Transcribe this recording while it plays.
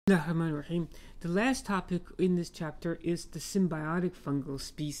Rahim. The last topic in this chapter is the symbiotic fungal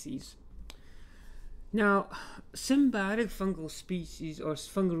species. Now, symbiotic fungal species or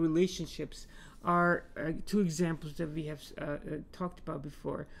fungal relationships are two examples that we have talked about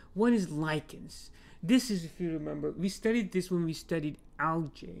before. One is lichens. This is, if you remember, we studied this when we studied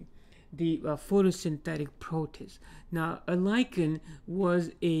algae, the photosynthetic protist. Now, a lichen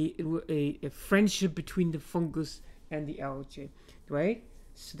was a friendship between the fungus and the algae, right?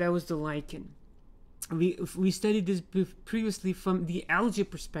 So that was the lichen. We studied this previously from the algae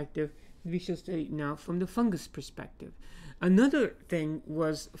perspective. We shall study now from the fungus perspective. Another thing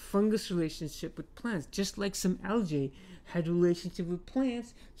was fungus relationship with plants. Just like some algae had relationship with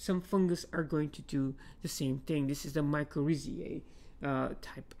plants, some fungus are going to do the same thing. This is the mycorrhizae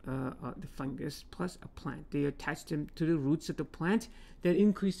type the fungus plus a plant. They attach them to the roots of the plant that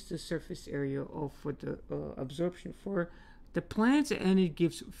increases the surface area for the absorption for the plants, and it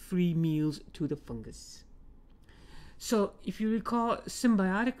gives free meals to the fungus. So if you recall,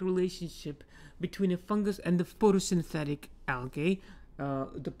 symbiotic relationship between a fungus and the photosynthetic algae,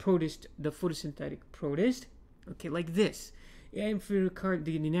 the photosynthetic protist, okay, like this. And if you recall,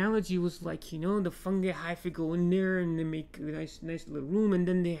 the analogy was like, the fungi hyphae go in there and they make a nice little room, and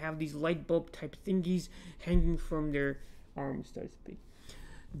then they have these light bulb type thingies hanging from their arms, so to speak.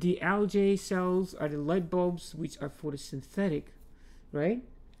 The algae cells are the light bulbs, which are photosynthetic, right?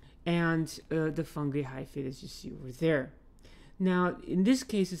 And the fungi hyphae, as you see over there. Now, in this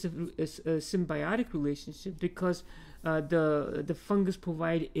case, it's a symbiotic relationship because the fungus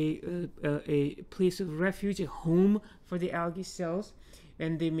provide a place of refuge, a home for the algae cells,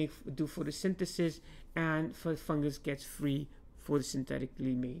 and they do photosynthesis, and the fungus gets free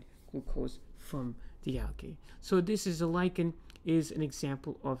photosynthetically made glucose from the algae. So this is a lichen is an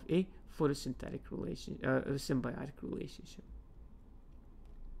example of a photosynthetic a symbiotic relationship.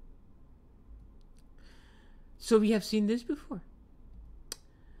 So we have seen this before.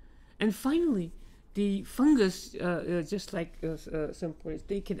 And finally, the fungus, just like some plants,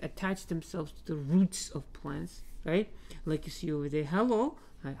 they can attach themselves to the roots of plants, right? Like you see over there. Hello,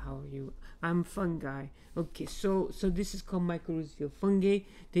 hi, how are you? I'm fungi. Okay, so this is called mycorrhizal fungi.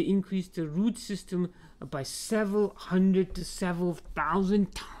 They increase the root system by several hundred to several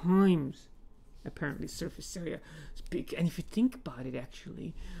thousand times, apparently, surface area. It's big. And if you think about it,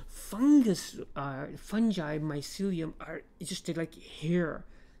 actually, fungi, mycelium are just like hair,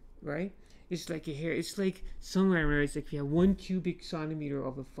 right? It's like a hair. It's like somewhere where it's like if you have 1 cubic centimeter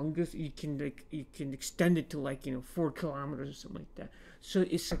of a fungus, you can extend it to 4 kilometers or something like that. So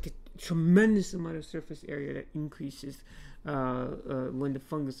it's like a tremendous amount of surface area that increases when the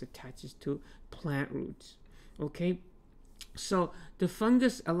fungus attaches to plant roots. Okay, so the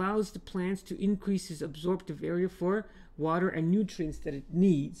fungus allows the plants to increase its absorptive area for water and nutrients that it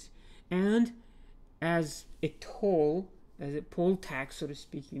needs, and as a toll, as a poll tax, so to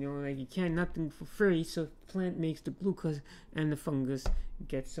speak, like you can't nothing for free, so the plant makes the glucose and the fungus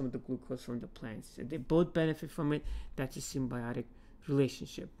gets some of the glucose from the plants. So they both benefit from it. That's a symbiotic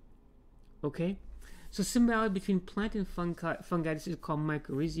relationship. Okay? So symbiotic between plant and fungi, this is called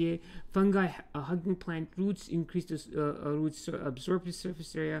mycorrhizae. Fungi hugging plant roots increase the roots absorptive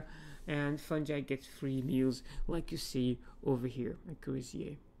surface area, and fungi gets free meals like you see over here,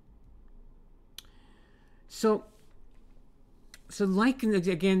 mycorrhizae. So lichen,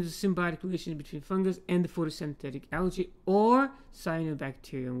 again, is a symbiotic relation between fungus and the photosynthetic algae or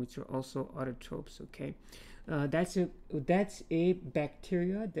cyanobacterium, which are also autotrophs. Okay, that's a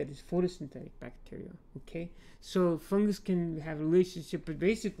bacteria that is photosynthetic bacteria. Okay, so fungus can have a relationship, but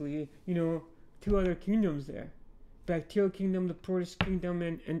basically, two other kingdoms there: bacterial kingdom, the protist kingdom,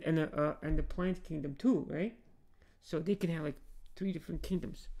 and the plant kingdom too, right? So they can have 3 different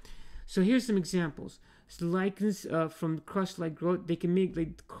kingdoms. So here's some examples. So lichens from crust-like growth, they can make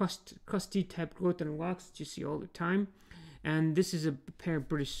crusty type growth on rocks that you see all the time. And this is a pair of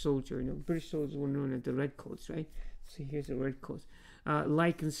British soldier. British soldiers were known as the redcoats, right? So here's the redcoats.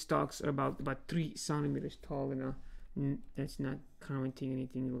 Lichen stalks are about 3 centimeters tall, and that's not commenting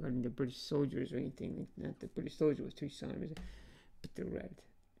anything regarding the British soldiers or anything. Not the British soldier was 3 centimeters, but the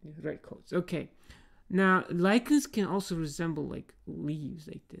redcoats. Okay. Now lichens can also resemble leaves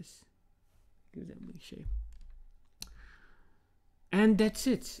like this. Resembling shape. And that's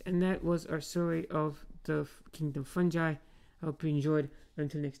it. And that was our survey of the kingdom fungi. I hope you enjoyed.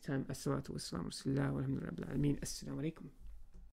 Until next time, as-salatu was-salamu ala rasulillah walhamdulillahi rabbil alamin. Assalamu alaikum.